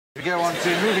We go on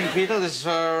to moving people. This is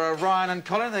for Ryan and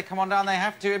Colin. They come on down. They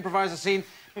have to improvise a scene,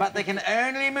 but they can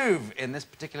only move in this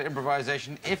particular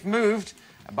improvisation if moved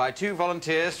by two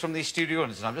volunteers from the studio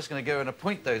audience. And I'm just going to go and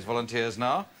appoint those volunteers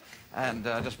now. And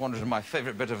just wander to my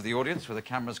favourite bit of the audience where the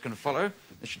cameras can follow.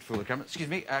 This should fool the camera. Excuse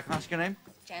me, can I ask your name?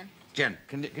 Jen. Jen.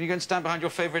 Can you go and stand behind your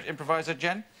favourite improviser,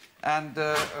 Jen? And,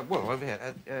 well, over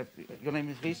here. Your name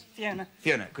is, please? Fiona.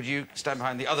 Fiona. Could you stand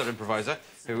behind the other improviser,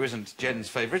 who isn't Jen's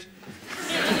favourite?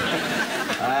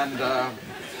 And, oh,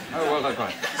 well done,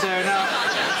 Colin. So now,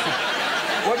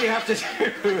 what you have to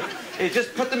do is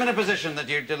just put them in a position that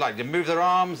you like. You move their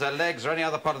arms, their legs, or any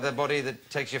other part of their body that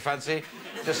takes your fancy.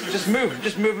 Just move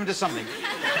them to something.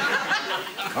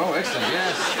 Oh, excellent,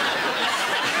 yes.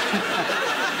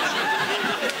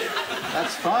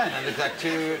 That's fine. And it's like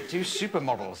two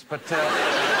supermodels. But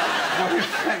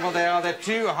well, they're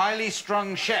two highly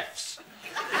strung chefs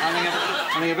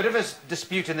having a bit of a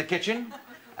dispute in the kitchen.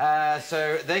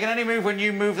 So they can only move when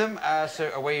you move them.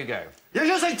 So away you go. You're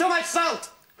using too much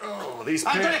salt. Oh, these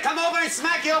I'm going to come over and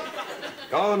smack you.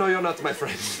 Oh, no, you're not, my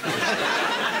friend.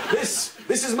 This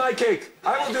is my cake.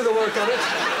 I will do the work on it.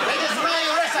 It is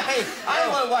my recipe. I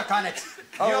will work on it.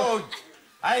 Oh.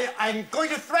 I'm going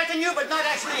to threaten you, but not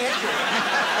actually hit you.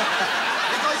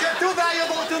 Because you're too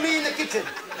valuable to me in the kitchen.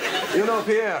 You know,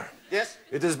 Pierre. Yes?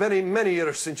 It has been many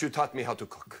years since you taught me how to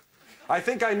cook. I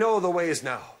think I know the ways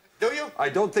now. Do you? I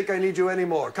don't think I need you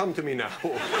anymore. Come to me now.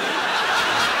 Maybe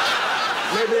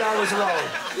I was wrong.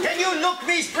 Can you look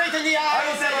me straight in the eye? I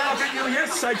will never look at you.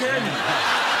 Yes, I can.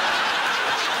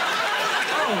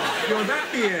 Oh, you're that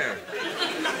Pierre.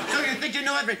 So you think you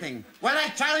know everything? Well, I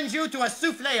challenge you to a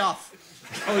souffle-off.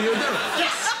 Oh, you do?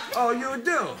 Yes! Oh, you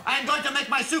do? I'm going to make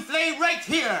my souffle right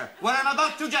here, where I'm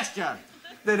about to gesture.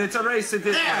 Then it's a race, it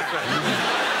is, There. my friend.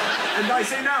 And I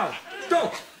say now,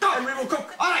 go! Go! And we will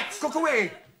cook. All right. Cook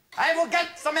away. I will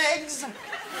get some eggs.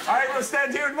 I will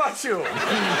stand here and watch you.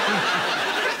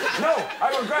 No,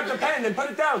 I will grab the pan and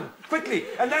put it down, quickly,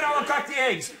 and then I will crack the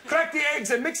eggs. Crack the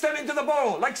eggs and mix them into the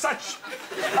bowl, like such.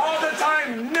 All the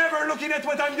time, never looking at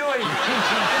what I'm doing.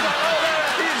 Oh, there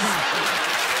it is.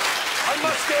 I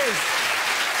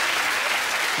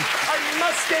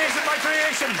must gaze at my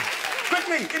creation.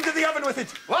 Quickly, into the oven with it.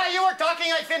 While you were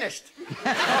talking, I finished.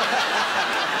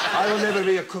 I will never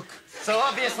be a cook. So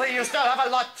obviously you still have a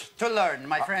lot to learn,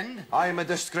 my friend. I am a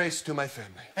disgrace to my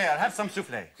family. Here, have some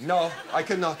souffle. No, I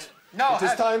cannot. No, it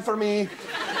is time for me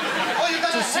Oh, you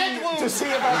got a head wound. to see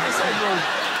about this egg roll.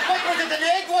 What was it, an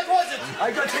egg? What was it?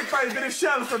 I got hit by a bit of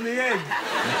shell from the egg.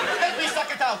 Let me suck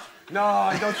it out. No,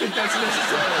 I don't think that's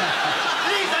necessary.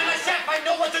 Please, I'm a chef. I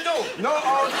know what to do. No,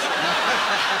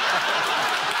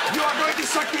 you are going to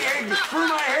suck the egg through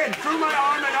my head, through my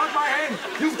arm, and out my hand.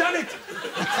 You've done it.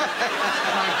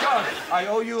 My God, I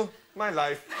owe you my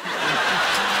life.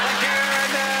 Thank you,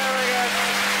 and there we go.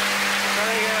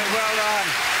 Very good, well done.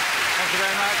 Thank you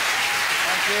very much.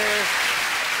 Thank you.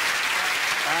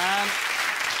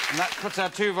 And that puts our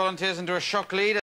two volunteers into a shock lead.